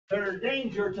They're a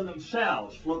danger to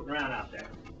themselves floating around out there.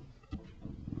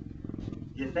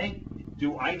 You think,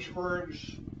 do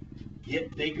icebergs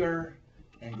get bigger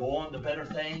and go on to better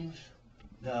things?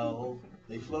 No,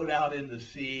 they float out in the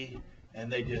sea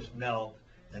and they just melt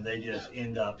and they just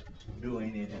end up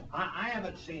doing it. I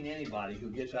haven't seen anybody who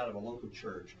gets out of a local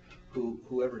church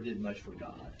who ever did much for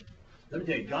God. Let me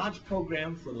tell you, God's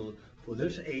program for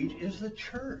this age is the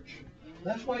church.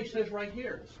 That's why he says right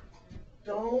here,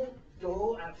 don't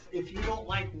go, if you don't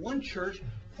like one church,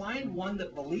 find one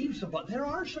that believes the Bible. There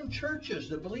are some churches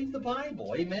that believe the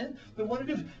Bible, amen? But what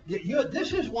to do?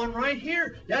 This is one right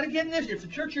here. You got to get in this. If the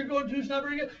church you're going to is not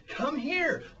very good, come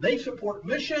here. They support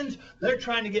missions. They're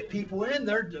trying to get people in.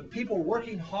 They're people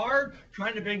working hard,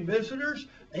 trying to bring visitors.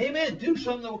 Amen. Do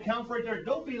something that will count for it there.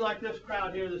 Don't be like this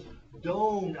crowd here, this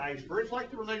domed iceberg. It's like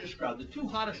the religious crowd. The two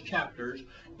hottest chapters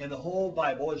in the whole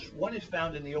Bible is one is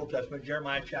found in the Old Testament,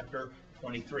 Jeremiah chapter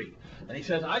 23. And he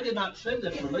says, I did not send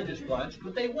this religious bunch,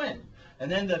 but they went. And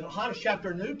then the hottest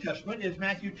chapter in the New Testament is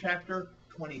Matthew chapter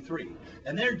 23.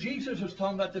 And there Jesus is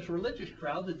talking about this religious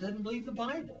crowd that didn't believe the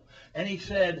Bible. And he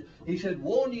said,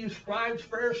 woe unto you, scribes,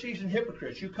 Pharisees, and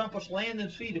hypocrites. You compass land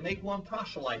and sea to make one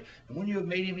proselyte. And when you have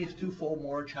made him, he is twofold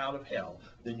more a child of hell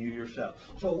than you yourself.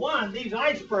 So one, these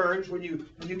icebergs, when you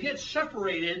get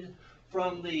separated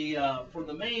from the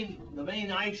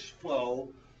main ice flow,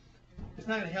 it's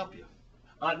not going to help you.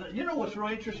 You know what's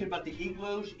really interesting about the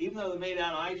igloos? Even though they're made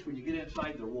out of ice, when you get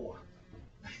inside, they're warm.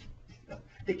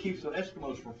 It keeps the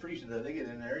Eskimos from freezing. They get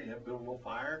in there, and you have to build a little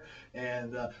fire.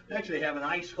 And they actually have an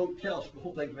ice hotel. The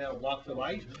whole thing's made out of blocks of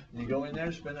ice. And you go in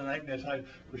there, spend the night. And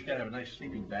we should have a nice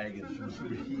sleeping bag and some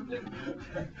sort of heat there.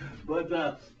 But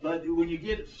when you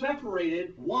get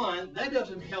separated, one, that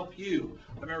doesn't help you.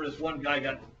 I remember this one guy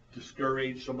got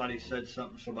discouraged. Somebody said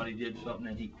something. Somebody did something,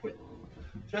 and he quit.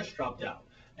 Just dropped out.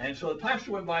 And so the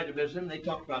pastor went by to visit him. They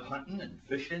talked about hunting and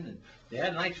fishing, and they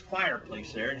had a nice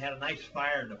fireplace there, and had a nice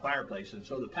fire in the fireplace. And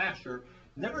so the pastor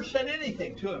never said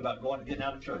anything to him about getting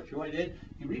out of church. You know what he did?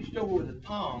 He reached over with the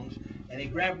tongs, and he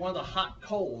grabbed one of the hot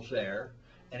coals there,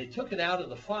 and he took it out of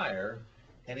the fire,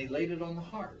 and he laid it on the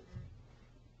hearth.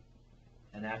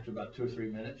 And after about 2 or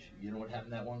 3 minutes, you know what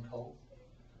happened to that one coal?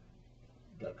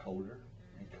 It got colder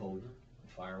and colder.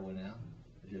 The fire went out.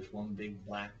 There's just one big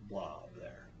black blob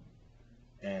there.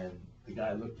 And the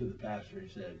guy looked to the pastor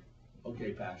and said,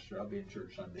 okay, pastor, I'll be in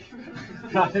church Sunday.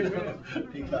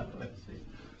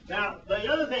 Now, the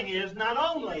other thing is, not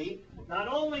only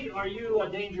are you a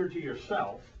danger to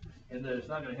yourself, and that it's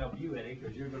not going to help you any,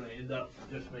 because you're going to end up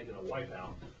just making a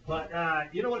wipeout, but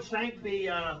you know what sank the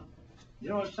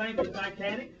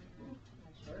Titanic?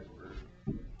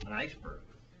 An iceberg.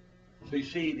 So you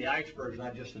see, the iceberg is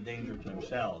not just a danger to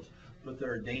themselves, but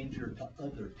they're a danger to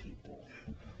other people.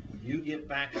 When you get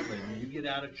backslidden, you get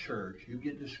out of church, you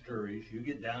get discouraged, you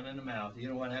get down in the mouth, you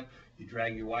know what happens? You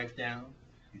drag your wife down,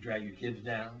 you drag your kids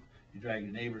down, you drag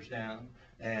your neighbors down,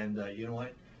 and you know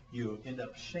what? You end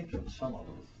up sinking some of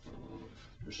them.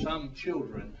 There's some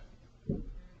children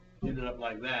ended up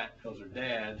like that because their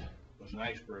dad was an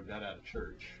iceberg, got out of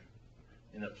church,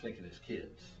 ended up sinking his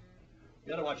kids.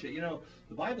 You got to watch it. You know,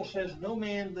 the Bible says no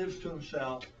man lives to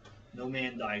himself, no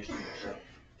man dies to himself.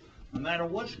 No matter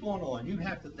what's going on, you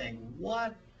have to think,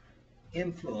 what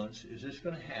influence is this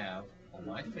going to have on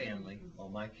my family,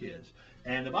 on my kids?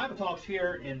 And the Bible talks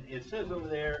here, and it says over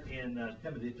there in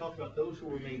Timothy, it talks about those who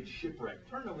were made shipwrecked.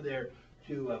 Turn over there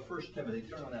to 1 Timothy.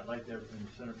 Turn on that light there in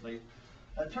the center, please.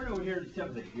 Turn over here to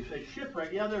Timothy. You say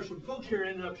shipwreck. Yeah, there's some folks here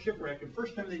ended up shipwrecked in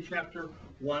 1 Timothy chapter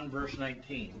 1, verse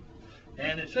 19.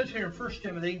 And it says here in 1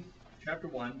 Timothy chapter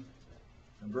 1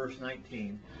 and verse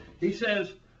 19, he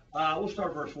says, we'll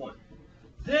start verse 1.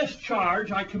 This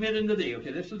charge I commit unto thee.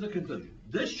 Okay, this is the conclusion.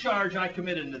 This charge I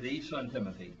commit unto thee, son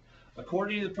Timothy,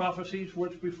 according to the prophecies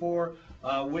which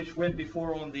went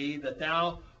before on thee, that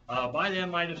thou by them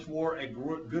mightest war a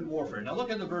good warfare. Now look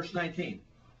at the verse 19.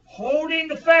 Holding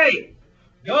the faith.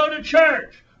 Go to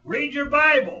church. Read your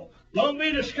Bible. Don't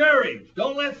be discouraged.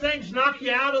 Don't let things knock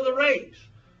you out of the race.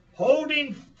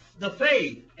 Holding the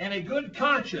faith and a good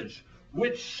conscience,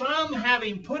 which some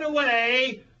having put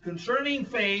away concerning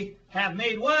faith have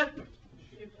made what?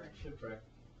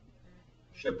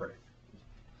 Shipwreck.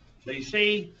 So you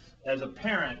see, as a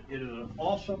parent, it is an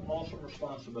awesome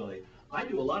responsibility. I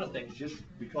do a lot of things just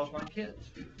because my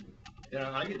kids. You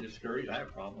know, I get discouraged. I have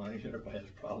a problem. I think everybody has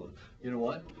a problem. You know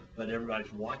what? But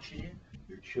everybody's watching you.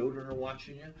 Your children are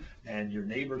watching you. And your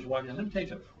neighbors watching you. Let me tell you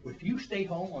something. If you stay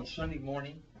home on Sunday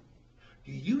morning,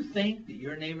 do you think that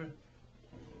your neighbor...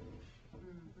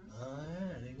 Oh,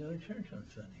 yeah, they go to church on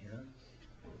Sunday, huh?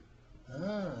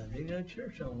 Ah, they go to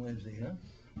church on Wednesday, huh?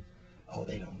 Oh,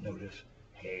 they don't notice.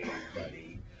 hey,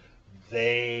 buddy,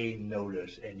 they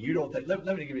notice. And you don't think, let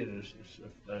me give you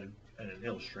an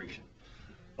illustration.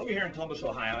 Over here in Columbus,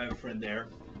 Ohio, I have a friend there.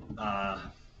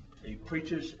 He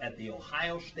preaches at the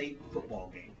Ohio State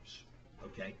football games,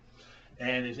 okay?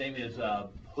 And his name is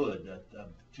Hood,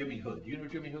 Jimmy Hood. Do you know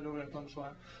Jimmy Hood over in Columbus,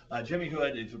 Ohio? Jimmy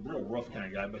Hood is a real rough kind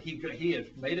of guy, but he has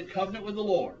made a covenant with the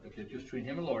Lord, okay, just between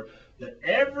him and the Lord, that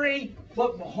every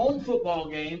home football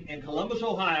game in Columbus,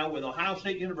 Ohio, with Ohio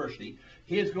State University,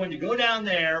 he is going to go down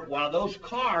there while those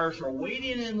cars are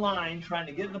waiting in line trying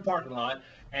to get in the parking lot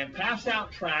and pass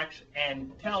out tracts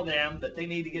and tell them that they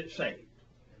need to get saved.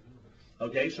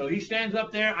 Okay, so he stands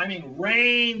up there, I mean,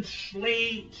 rain,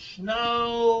 sleet,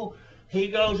 snow. He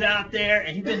goes out there,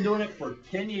 and he's been doing it for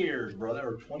 10 years, brother,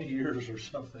 or 20 years or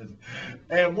something.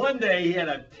 And one day he had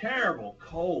a terrible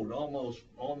cold,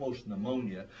 almost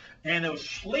pneumonia, and the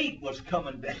sleet was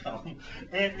coming down.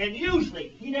 And usually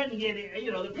he doesn't get,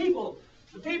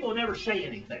 the people never say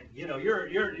anything.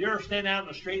 You're standing out in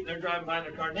the street, and they're driving by in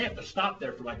their car, and they have to stop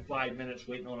there for like 5 minutes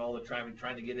waiting on all the traffic,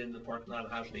 trying to get into the parking lot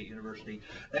of Ohio State University.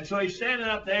 And so he's standing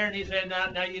up there, and he's saying,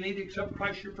 now you need to accept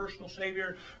Christ your personal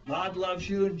Savior. God loves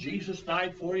you, and Jesus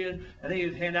died for you. And then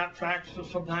he'd hand out tracts. So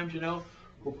sometimes, well,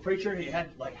 preacher, he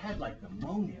had like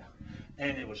pneumonia,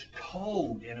 and it was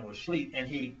cold, and it was sleet, and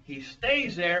he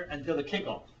stays there until the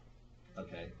kickoff.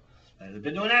 Okay. And they've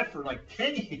been doing that for like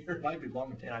 10 years. Might be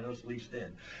longer than 10. I know it's at least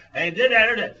 10. And he did that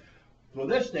or that. Well,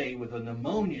 this day with the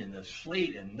pneumonia and the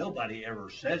sleet, and nobody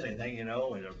ever says anything, and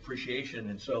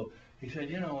appreciation. And so he said,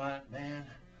 you know what, man,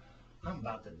 I'm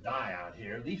about to die out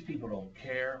here. These people don't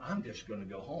care. I'm just going to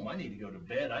go home. I need to go to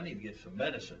bed. I need to get some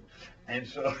medicine. And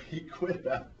so he quit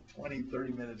about 20,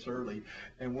 30 minutes early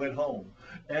and went home.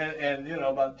 And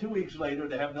about 2 weeks later,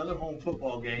 they have another home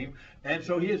football game. And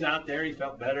so he is out there. He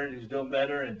felt better, and he's doing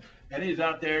better. And he's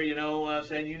out there,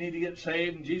 saying, you need to get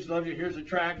saved, and Jesus loves you. Here's the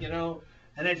track, And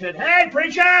they said, hey,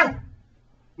 preacher,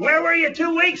 where were you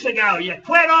 2 weeks ago? You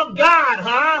quit on God,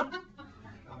 huh?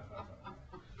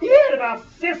 He had about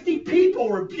 50 people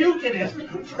rebuking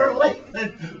him for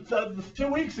leaving 2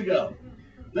 weeks ago.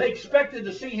 They expected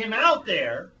to see him out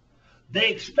there. They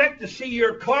expect to see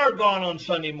your car gone on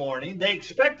Sunday morning. They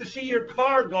expect to see your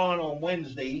car gone on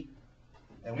Wednesday.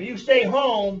 And when you stay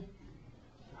home,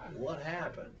 what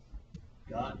happened?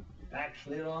 God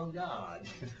backslid on God.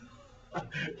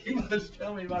 He was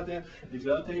telling me about that. He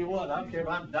said, I'll tell you what, I don't care if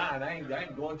I'm dying. I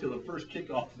ain't going to the first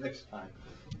kickoff next time.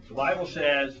 The Bible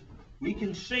says we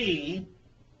can see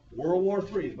World War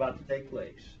III is about to take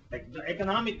place. The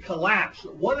economic collapse.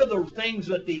 One of the things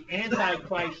that the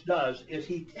Antichrist does is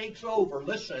he takes over,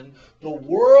 listen, the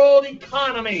world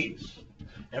economies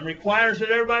and requires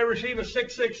that everybody receive a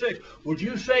 666. Would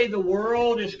you say the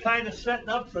world is kind of setting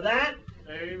up for that?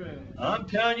 Amen. I'm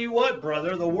telling you what,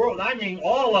 brother, the world, I mean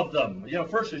all of them.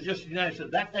 First is just the United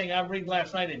States. That thing I read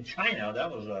last night in China,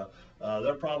 that was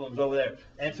their problems over there.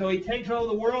 And so he takes over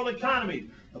the world economy.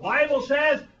 The Bible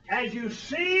says, as you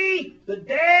see the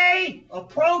day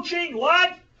approaching,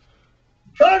 what?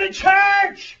 Go to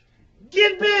church.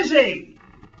 Get busy.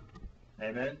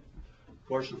 Amen. Of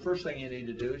course, the first thing you need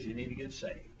to do is you need to get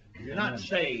saved. If you're not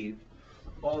saved,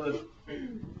 all this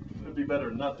would be better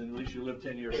than nothing. At least you live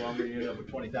 10 years longer, you end up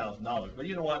with $20,000. But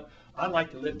you know what? I'd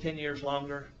like to live 10 years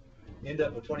longer, end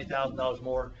up with $20,000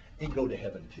 more, and go to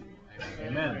heaven too.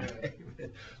 Amen.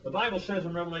 The Bible says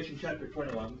in Revelation chapter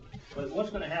 21, but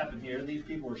what's going to happen here, these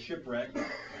people were shipwrecked,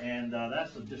 and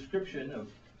that's the description of,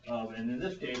 and in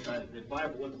this case,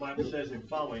 what the Bible says in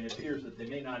following, it appears that they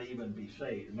may not even be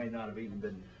saved. They may not have even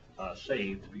been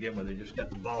saved to begin with. They just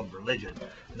got involved in religion.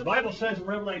 And the Bible says in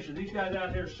Revelation, these guys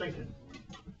out here sinking.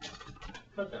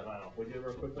 Cut that line off, would you,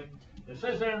 real quickly? It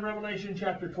says there in Revelation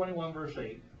chapter 21, verse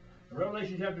 8. In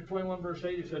Revelation chapter 21, verse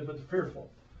 8, it says, but the fearful,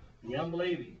 the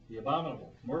unbelieving, the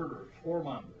abominable, murderers,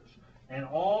 whoremongers, and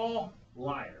all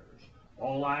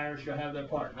liars shall have their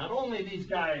part. Not only are these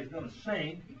guys going to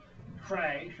sink,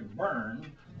 crash, and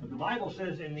burn, but the Bible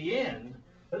says in the end,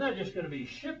 they're not just going to be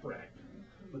shipwrecked,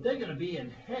 but they're going to be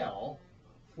in hell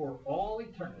for all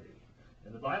eternity.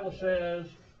 And the Bible says,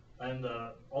 and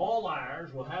all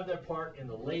liars will have their part in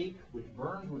the lake which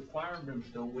burns with fire and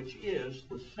brimstone, which is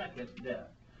the second death.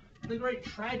 The great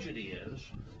tragedy is,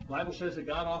 the Bible says that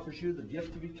God offers you the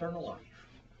gift of eternal life.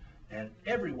 And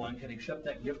everyone can accept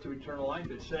that gift of eternal life.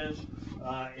 It says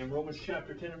in Romans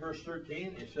chapter 10 and verse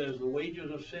 13, it says, the wages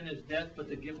of sin is death, but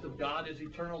the gift of God is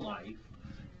eternal life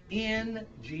in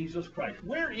Jesus Christ.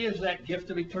 Where is that gift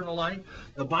of eternal life?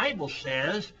 The Bible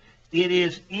says it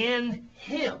is in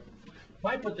Him. If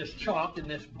I put this chalk in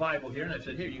this Bible here, and I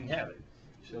said, here, you can have it.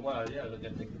 You say, well, yeah, they're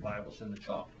going to think the Bible's in the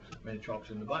chalk. I mean, the chalk's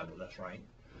in the Bible. That's right.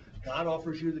 God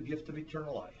offers you the gift of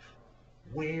eternal life.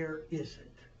 Where is it?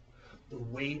 The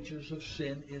wages of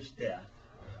sin is death,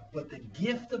 but the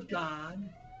gift of God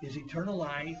is eternal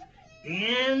life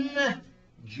in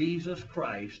Jesus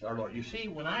Christ our Lord. You see,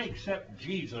 when I accept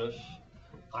Jesus,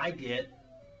 I get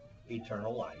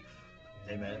eternal life.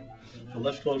 Amen. So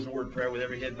let's close the word of prayer with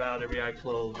every head bowed, every eye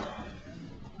closed.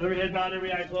 Every head bowed,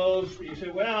 every eye closed. You say,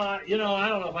 well, I don't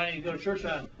know if I need to go to church.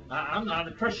 I'm not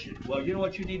a Christian. Well, you know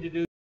what you need to do?